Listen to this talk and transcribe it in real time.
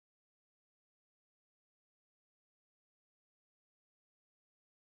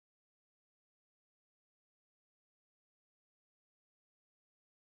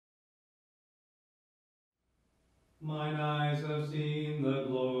Mine eyes have seen the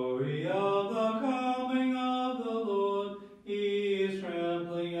glory of the coming of the Lord. He is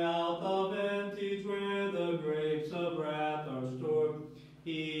trampling out the vintage where the grapes of wrath are stored.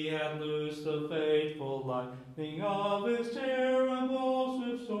 He hath loosed the faithful lightning of his terrible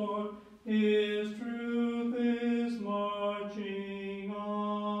swift sword. His truth is marching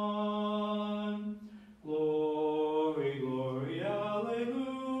on. Glory, glory, alleluia.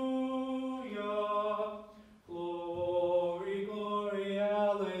 Glory, glory,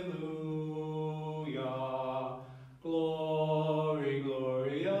 alleluia. Glory,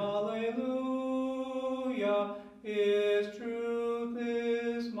 glory, alleluia. His truth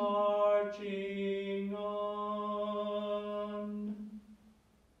is marching on.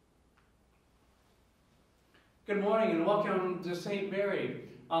 Good morning and welcome to St. Mary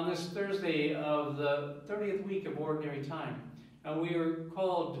on this Thursday of the 30th week of Ordinary Time. And we are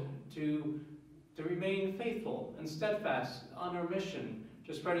called to remain faithful and steadfast on our mission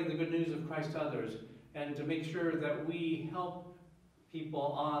to spreading the good news of Christ to others and to make sure that we help people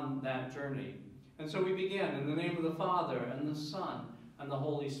on that journey. And so we begin in the name of the Father and the Son and the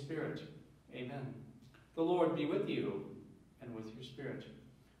Holy Spirit. Amen. The Lord be with you and with your spirit.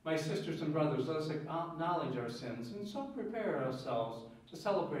 My sisters and brothers, let us acknowledge our sins and so prepare ourselves to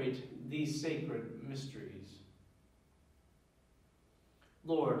celebrate these sacred mysteries.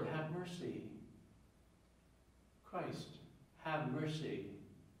 Lord, have mercy. Christ, have mercy.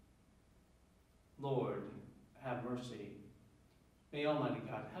 Lord, have mercy. May Almighty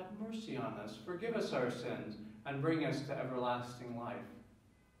God have mercy on us, forgive us our sins, and bring us to everlasting life.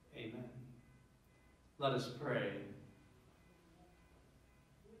 Amen. Let us pray.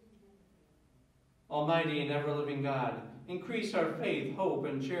 Almighty and ever-living God, increase our faith, hope,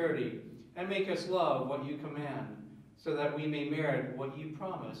 and charity, and make us love what you command, so that we may merit what you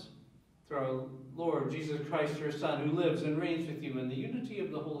promise. Through our Lord Jesus Christ, your Son, who lives and reigns with you in the unity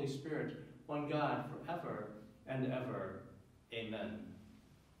of the Holy Spirit, one God, forever and ever. Amen.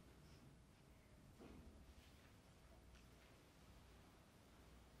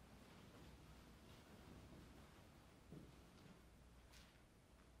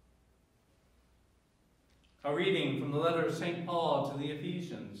 A reading from the letter of St. Paul to the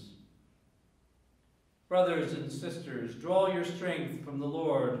Ephesians. Brothers and sisters, draw your strength from the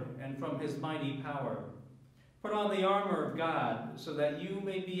Lord and from his mighty power. Put on the armor of God so that you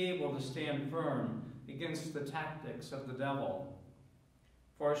may be able to stand firm against the tactics of the devil.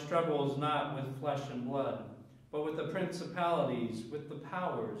 For our struggle is not with flesh and blood, but with the principalities, with the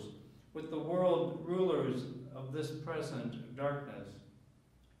powers, with the world rulers of this present darkness,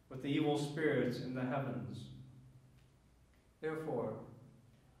 with the evil spirits in the heavens. Therefore,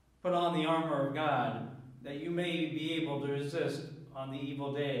 put on the armor of God, that you may be able to resist on the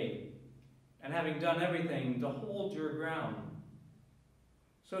evil day, and having done everything, to hold your ground.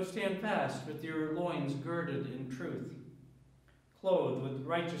 So stand fast with your loins girded in truth, clothed with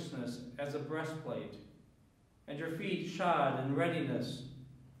righteousness as a breastplate, and your feet shod in readiness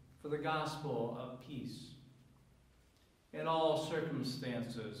for the gospel of peace. In all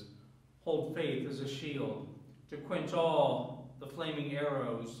circumstances, hold faith as a shield to quench all the flaming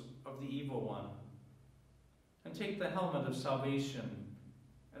arrows of the evil one. And take the helmet of salvation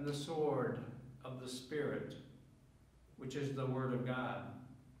and the sword of the Spirit, which is the word of God.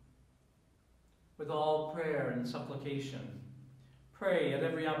 With all prayer and supplication, pray at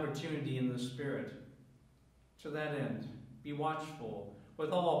every opportunity in the Spirit. To that end, be watchful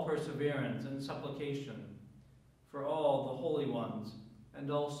with all perseverance and supplication for all the holy ones,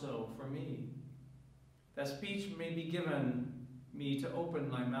 and also for me, that speech may be given me to open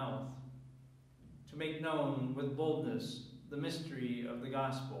my mouth, to make known with boldness the mystery of the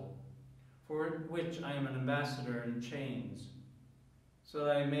gospel, for which I am an ambassador in chains, so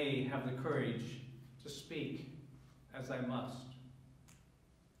that I may have the courage to speak as I must.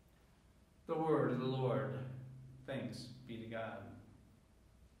 The word of the Lord. Thanks be to God.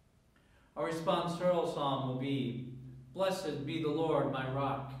 Our responsorial psalm will be, Blessed be the Lord, my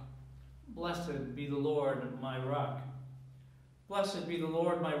rock. Blessed be the Lord, my rock. Blessed be the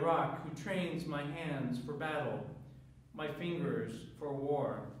Lord, my rock, who trains my hands for battle, my fingers for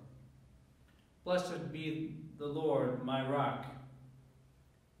war. Blessed be the Lord, my rock,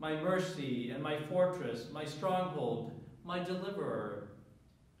 my mercy and my fortress, my stronghold, my deliverer,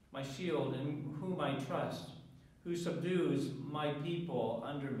 my shield in whom I trust, who subdues my people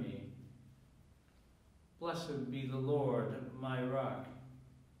under me. Blessed be the Lord, my rock.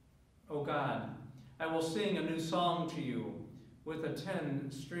 O God, I will sing a new song to you. With a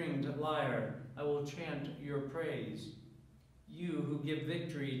 10-stringed lyre, I will chant your praise. You who give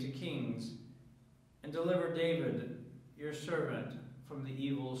victory to kings and deliver David, your servant, from the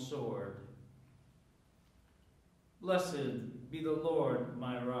evil sword. Blessed be the Lord,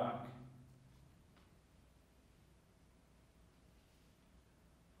 my rock.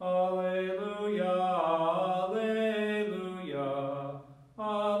 Alleluia, alleluia,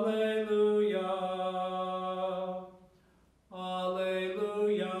 alleluia,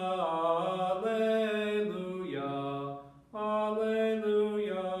 alleluia, alleluia,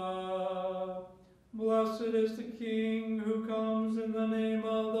 alleluia. Blessed is the King who comes in the name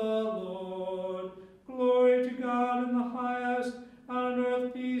of the Lord. Glory to God in the highest, and on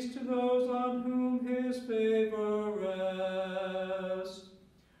earth peace to those on whom his favor rests.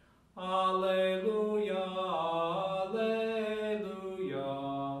 Alleluia, alleluia,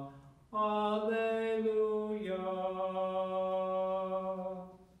 alleluia.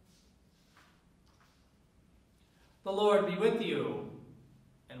 The Lord be with you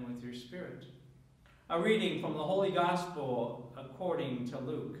and with your spirit. A reading from the Holy Gospel according to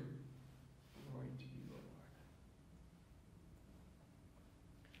Luke. Glory to you, Lord.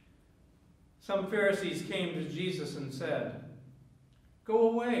 Some Pharisees came to Jesus and said, "Go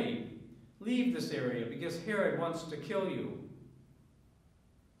away, leave this area, because Herod wants to kill you."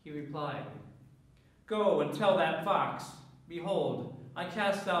 He replied, "Go and tell that fox, behold, I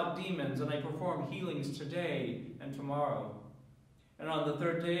cast out demons and I perform healings today and tomorrow. And on the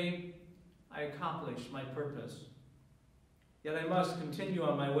third day, I accomplish my purpose. Yet I must continue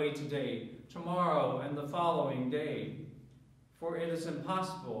on my way today, tomorrow, and the following day, for it is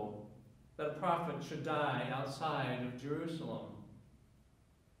impossible that a prophet should die outside of Jerusalem.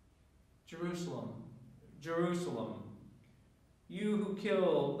 Jerusalem, Jerusalem, you who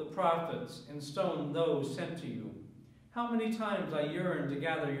kill the prophets and stone those sent to you. How many times I yearned to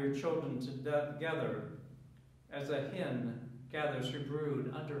gather your children together, as a hen gathers her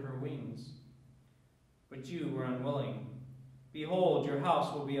brood under her wings. But you were unwilling. Behold, your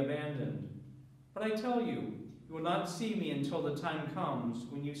house will be abandoned. But I tell you, you will not see me until the time comes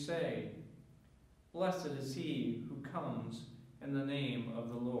when you say, 'Blessed is he who comes in the name of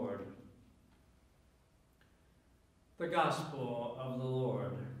the Lord.'" The Gospel of the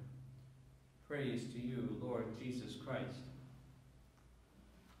Lord. Praise to you, Lord Jesus Christ.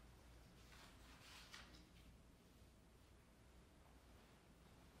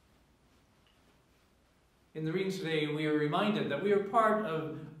 In the readings today, we are reminded that we are part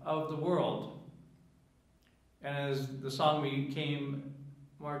of the world. And as the song we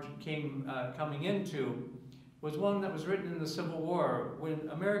coming into was one that was written in the Civil War, when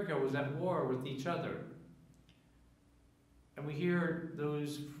America was at war with each other. And we hear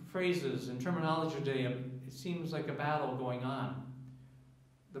those phrases and terminology today, it seems like a battle going on.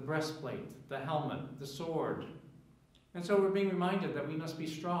 The breastplate, the helmet, the sword. And so we're being reminded that we must be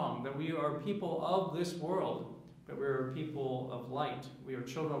strong, that we are people of this world, but we're people of light. We are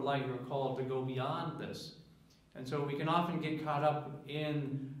children of light who are called to go beyond this. And so we can often get caught up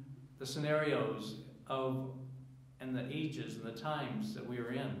in the scenarios and the ages and the times that we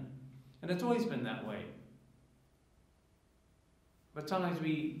are in. And it's always been that way. But sometimes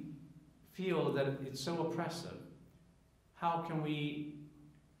we feel that it's so oppressive. How can we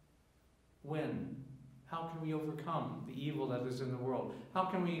win? How can we overcome the evil that is in the world? How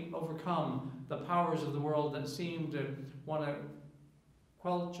can we overcome the powers of the world that seem to want to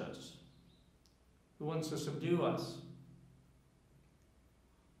quench us, who wants to subdue us?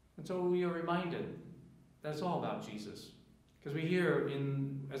 And so we are reminded that it's all about Jesus. Because we hear,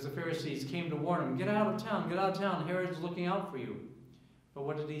 as the Pharisees came to warn him, get out of town, Herod's looking out for you. But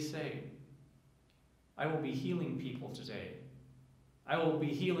what did he say? I will be healing people today. I will be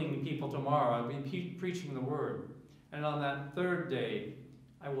healing people tomorrow. I'll be preaching the word. And on that third day,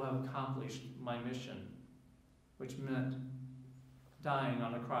 I will have accomplished my mission, which meant dying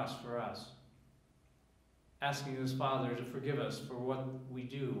on a cross for us, asking his Father to forgive us for what we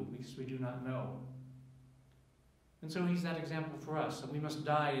do, because we do not know. And so he's that example for us, that we must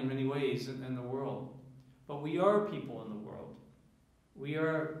die in many ways in the world. But we are people in the world. We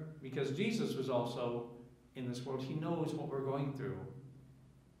are, because Jesus was also in this world, he knows what we're going through.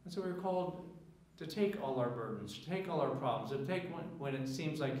 And so we're called to take all our burdens, to take all our problems, to take when it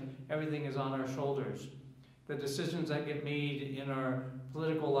seems like everything is on our shoulders, the decisions that get made in our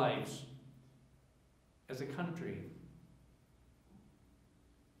political lives as a country.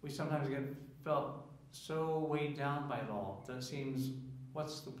 We sometimes get felt so weighed down by it all that it seems,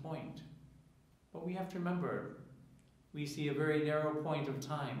 what's the point? But we have to remember, we see a very narrow point of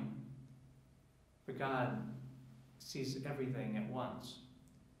time, but God sees everything at once.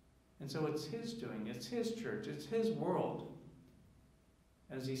 And so it's his doing, it's his church, it's his world.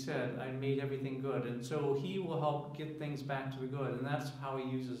 As he said, I made everything good. And so he will help get things back to the good. And that's how he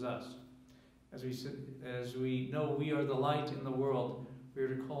uses us. As we know we are the light in the world, we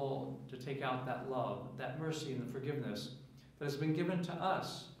are called to take out that love, that mercy and the forgiveness that has been given to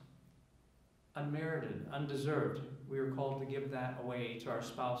us, unmerited, undeserved. We are called to give that away to our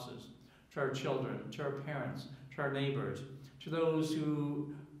spouses, to our children, to our parents, to our neighbors, to those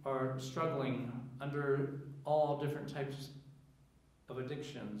who are struggling under all different types of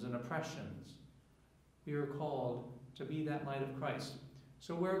addictions and oppressions. We are called to be that light of Christ.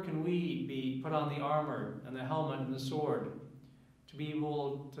 So where can we be put on the armor and the helmet and the sword to be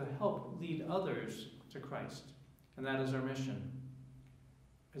able to help lead others to Christ? And that is our mission.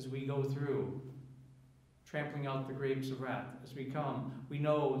 As we go through trampling out the grapes of wrath, as we come, we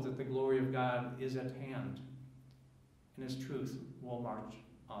know that the glory of God is at hand, and his truth will march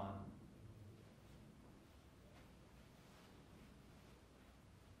on.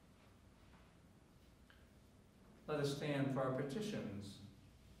 Let us stand for our petitions.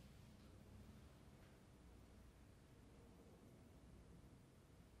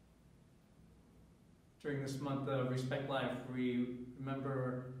 During this month of Respect Life, we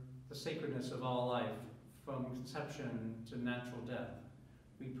remember the sacredness of all life, from conception to natural death.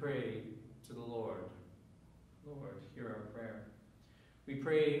 We pray to the Lord. Lord, hear our prayer. We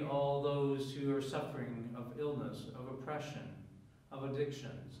pray all those who are suffering of illness, of oppression, of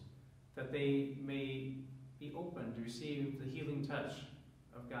addictions, that they may be open to receive the healing touch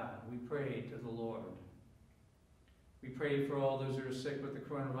of God. We pray to the Lord. We pray for all those who are sick with the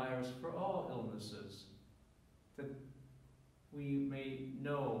coronavirus, for all illnesses, that we may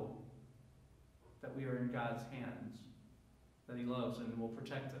know that we are in God's hands, that he loves and will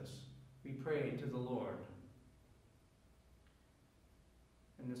protect us. We pray to the Lord.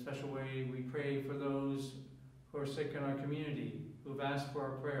 In a special way, we pray for those who are sick in our community, who have asked for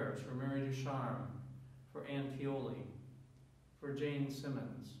our prayers, for Mary Ducharme, for Ann Pioli, for Jane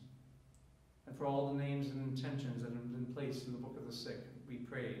Simmons, and for all the names and intentions that have been placed in the Book of the Sick. We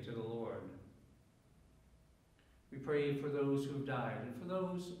pray to the Lord. We pray for those who have died and for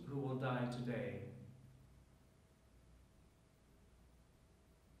those who will die today,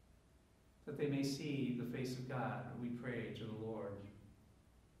 that they may see the face of God. We pray to the Lord.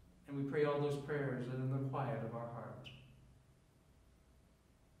 And we pray all those prayers in the quiet of our heart.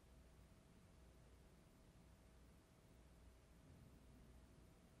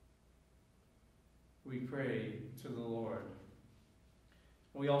 We pray to the Lord.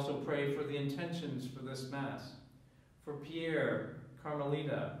 We also pray for the intentions for this Mass, for Pierre,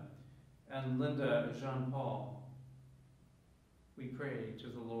 Carmelita, and Linda Jean-Paul. We pray to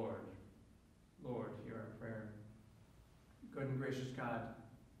the Lord. Lord, hear our prayer. Good and gracious God,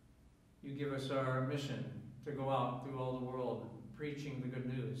 you give us our mission to go out through all the world preaching the good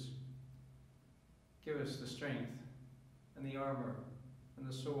news. Give us the strength and the armor and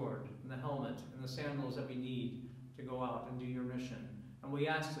the sword and the helmet and the sandals that we need to go out and do your mission. And we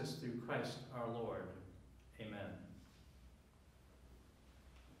ask this through Christ our Lord. Amen.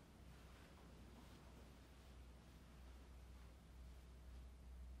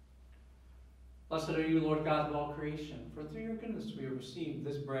 Blessed are you, Lord God of all creation, for through your goodness we have received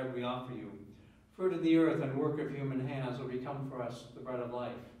this bread we offer you. Fruit of the earth and work of human hands will become for us the bread of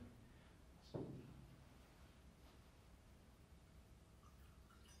life.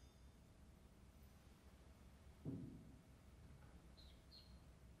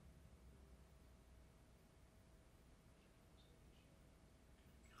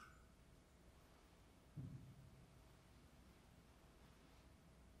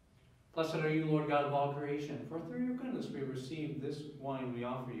 Blessed are you, Lord God of all creation, for through your goodness we have received this wine we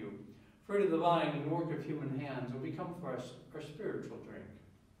offer you. Fruit of the vine and work of human hands will become for us our spiritual drink.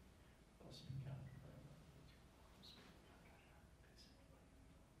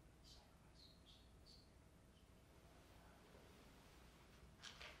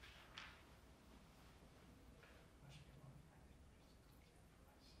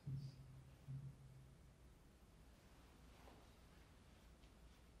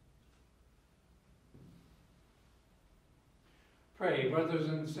 Pray, brothers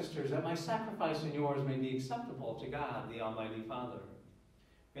and sisters, that my sacrifice and yours may be acceptable to God, the Almighty Father.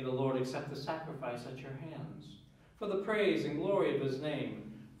 May the Lord accept the sacrifice at your hands, for the praise and glory of his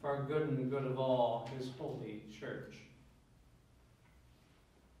name, for our good and the good of all his holy church.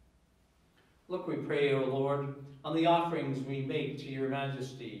 Look, we pray, O Lord, on the offerings we make to your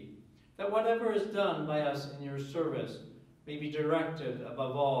majesty, that whatever is done by us in your service may be directed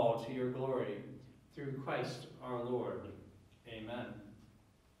above all to your glory, through Christ our Lord. Amen.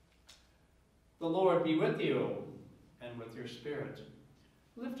 The Lord be with you and with your spirit.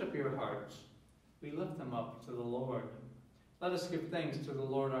 Lift up your hearts. We lift them up to the Lord. Let us give thanks to the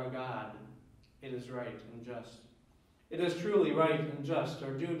Lord our God. It is right and just. It is truly right and just,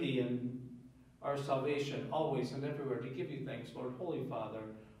 our duty and our salvation, always and everywhere, to give you thanks, Lord, Holy Father,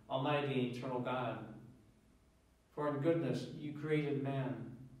 Almighty and eternal God. For in goodness you created man,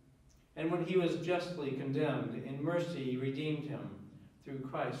 and when he was justly condemned, in mercy you redeemed him through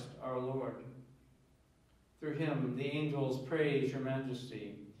Christ our Lord. Through him the angels praise your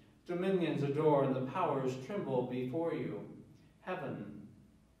majesty, dominions adore, and the powers tremble before you. Heaven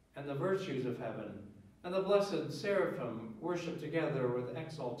and the virtues of heaven and the blessed seraphim worship together with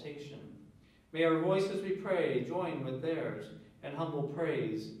exaltation. May our voices, we pray, join with theirs in humble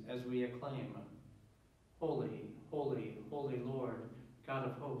praise as we acclaim. Holy, holy, holy Lord, God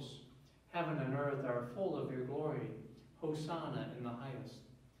of hosts, heaven and earth are full of your glory. Hosanna in the highest.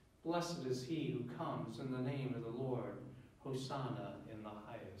 Blessed is he who comes in the name of the Lord. Hosanna in the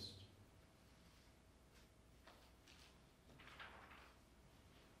highest.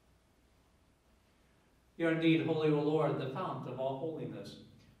 You are indeed holy, O Lord, the fount of all holiness.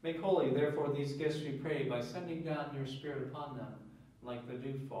 Make holy, therefore, these gifts, we pray, by sending down your Spirit upon them like the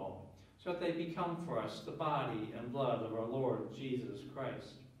dewfall, so that they become for us the body and blood of our Lord Jesus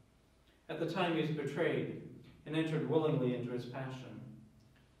Christ. At the time he was betrayed and entered willingly into his passion,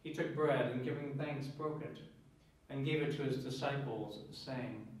 he took bread and, giving thanks, broke it and gave it to his disciples,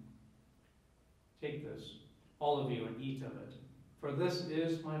 saying, "Take this, all of you, and eat of it, for this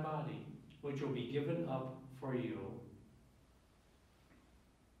is my body, which will be given up for you."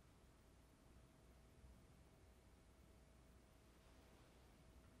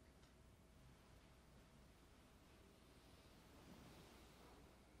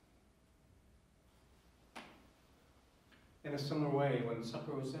 In a similar way, when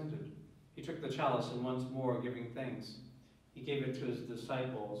supper was ended, he took the chalice and, once more giving thanks, he gave it to his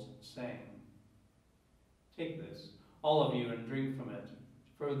disciples, saying, "Take this, all of you, and drink from it,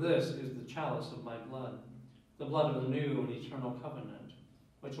 for this is the chalice of my blood, the blood of the new and eternal covenant,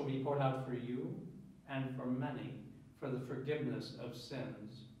 which will be poured out for you and for many for the forgiveness of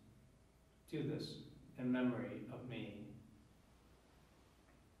sins. Do this in memory of me."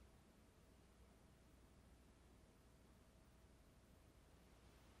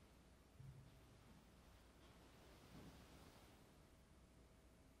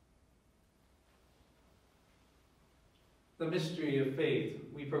 The mystery of faith,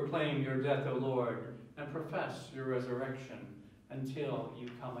 we proclaim your death, O Lord, and profess your resurrection until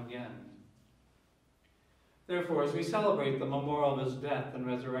you come again. Therefore, as we celebrate the memorial of his death and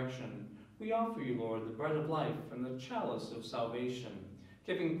resurrection, we offer you, Lord, the bread of life and the chalice of salvation,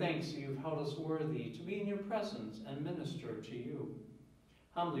 giving thanks that you have held us worthy to be in your presence and minister to you.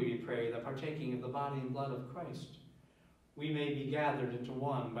 Humbly we pray that, partaking of the body and blood of Christ, we may be gathered into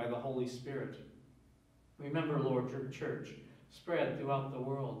one by the Holy Spirit. Remember, Lord, your church spread throughout the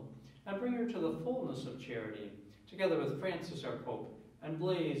world, and bring her to the fullness of charity, together with Francis our Pope, and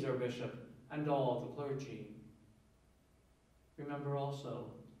Blaise our Bishop, and all the clergy. Remember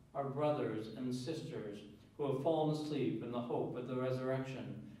also our brothers and sisters who have fallen asleep in the hope of the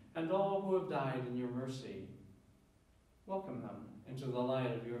resurrection, and all who have died in your mercy. Welcome them into the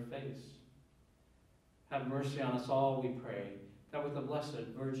light of your face. Have mercy on us all, we pray, that with the Blessed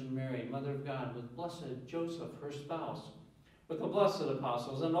Virgin Mary, Mother of God, with blessed Joseph, her spouse, with the blessed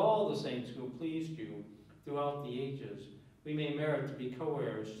apostles and all the saints who have pleased you throughout the ages, we may merit to be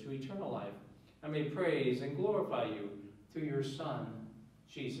co-heirs to eternal life, and may praise and glorify you through your Son,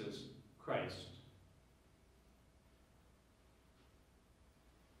 Jesus Christ.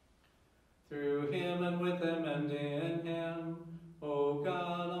 Through him and with him and in him, O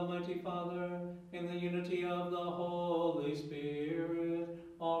God, Almighty Father, in the unity of the Holy Spirit,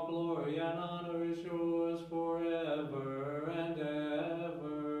 all glory and honor is yours forever and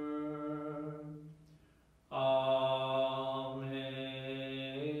ever. Amen.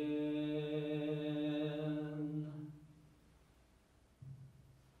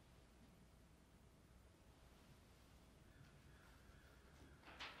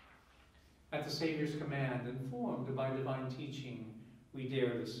 At the Savior's command, informed by divine teaching, we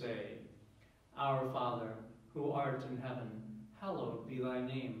dare to say, Our Father, who art in heaven, hallowed be thy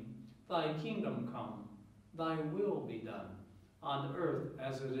name. Thy kingdom come, thy will be done, on earth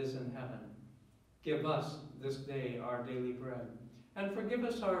as it is in heaven. Give us this day our daily bread, and forgive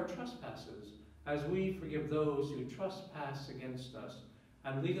us our trespasses, as we forgive those who trespass against us.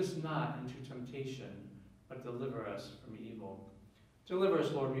 And lead us not into temptation, but deliver us from evil. Deliver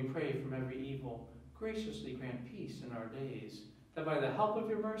us, Lord, we pray, from every evil. Graciously grant peace in our days, that by the help of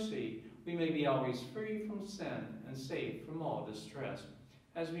your mercy we may be always free from sin and safe from all distress,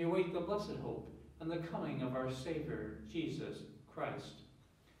 as we await the blessed hope and the coming of our Savior, Jesus Christ.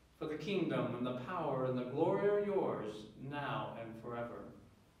 For the kingdom and the power and the glory are yours, now and forever.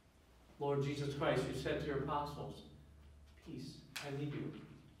 Lord Jesus Christ, you said to your apostles, peace I leave you,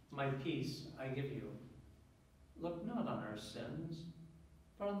 my peace I give you. Look not on our sins,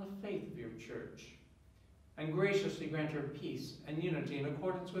 but on the faith of your church, and graciously grant her peace and unity in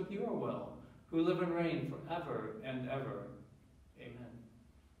accordance with your will, who live and reign forever and ever. Amen.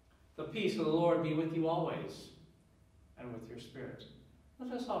 The peace of the Lord be with you always, and with your spirit.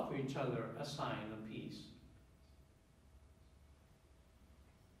 Let us offer each other a sign of peace.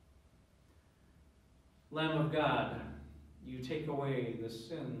 Lamb of God, you take away the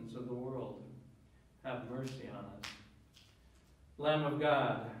sins of the world. Have mercy on us. Lamb of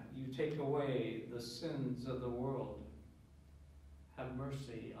God, you take away the sins of the world. Have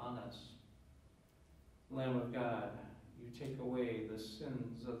mercy on us. Lamb of God, you take away the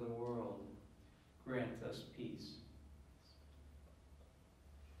sins of the world. Grant us peace.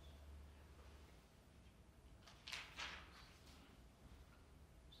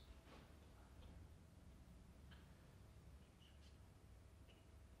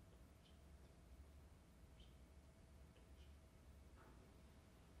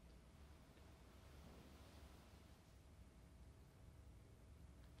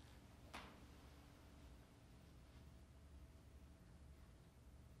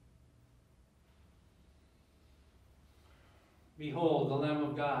 Behold the Lamb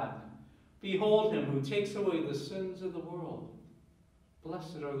of God. Behold him who takes away the sins of the world.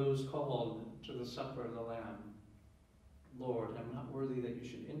 Blessed are those called to the supper of the Lamb. Lord, I am not worthy that you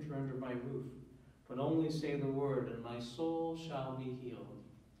should enter under my roof, but only say the word, and my soul shall be healed.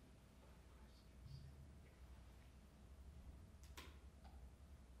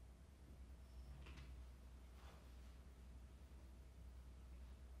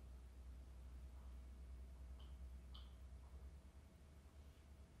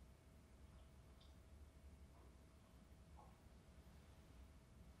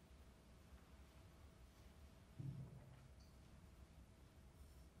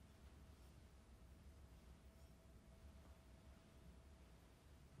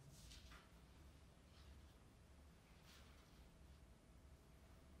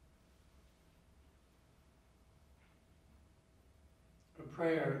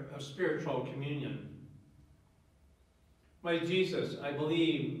 Prayer of spiritual communion. My Jesus, I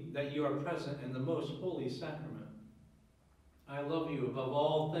believe that you are present in the most holy sacrament. I love you above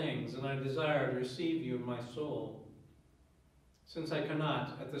all things, and I desire to receive you in my soul. Since I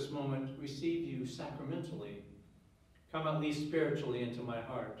cannot, at this moment, receive you sacramentally, come at least spiritually into my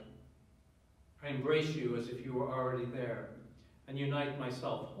heart. I embrace you as if you were already there, and unite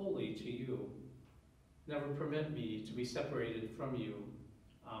myself wholly to you. Never permit me to be separated from you.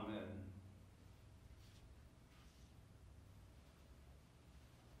 Amen.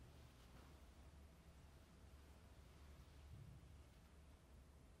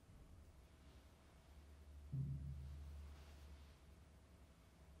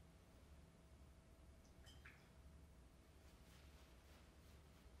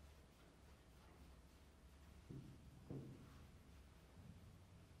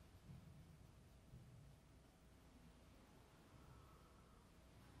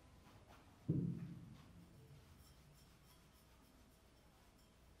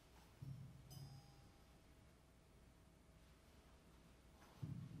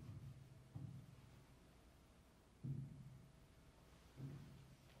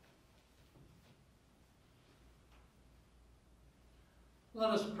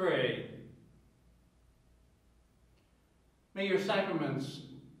 Let us pray. May your sacraments,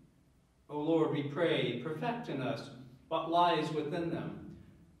 O Lord, we pray, perfect in us what lies within them,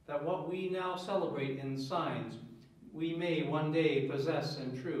 that what we now celebrate in signs, we may one day possess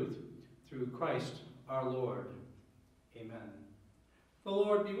in truth, through Christ our Lord. Amen. The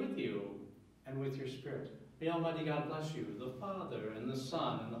Lord be with you, and with your spirit. May Almighty God bless you, the Father, and the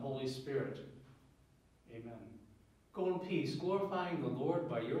Son, and the Holy Spirit. Amen. Go in peace, glorifying the Lord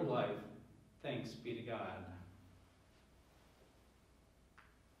by your life. Thanks be to God.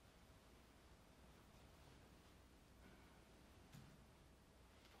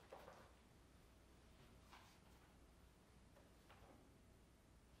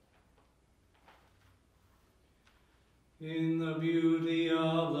 In the beauty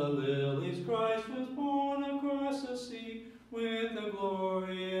of the lilies, Christ was born across the sea, with the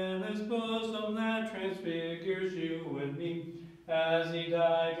glory in his bosom that transfigures you and me. As he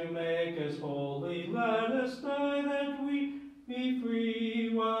died to make us holy, let us die that we be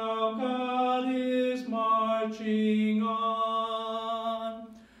free, while God is marching on.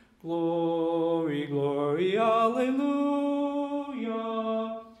 glory, alleluia.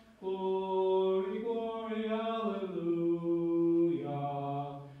 Glory, glory, alleluia.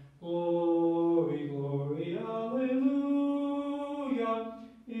 Glory, glory, alleluia.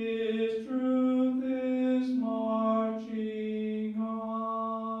 His true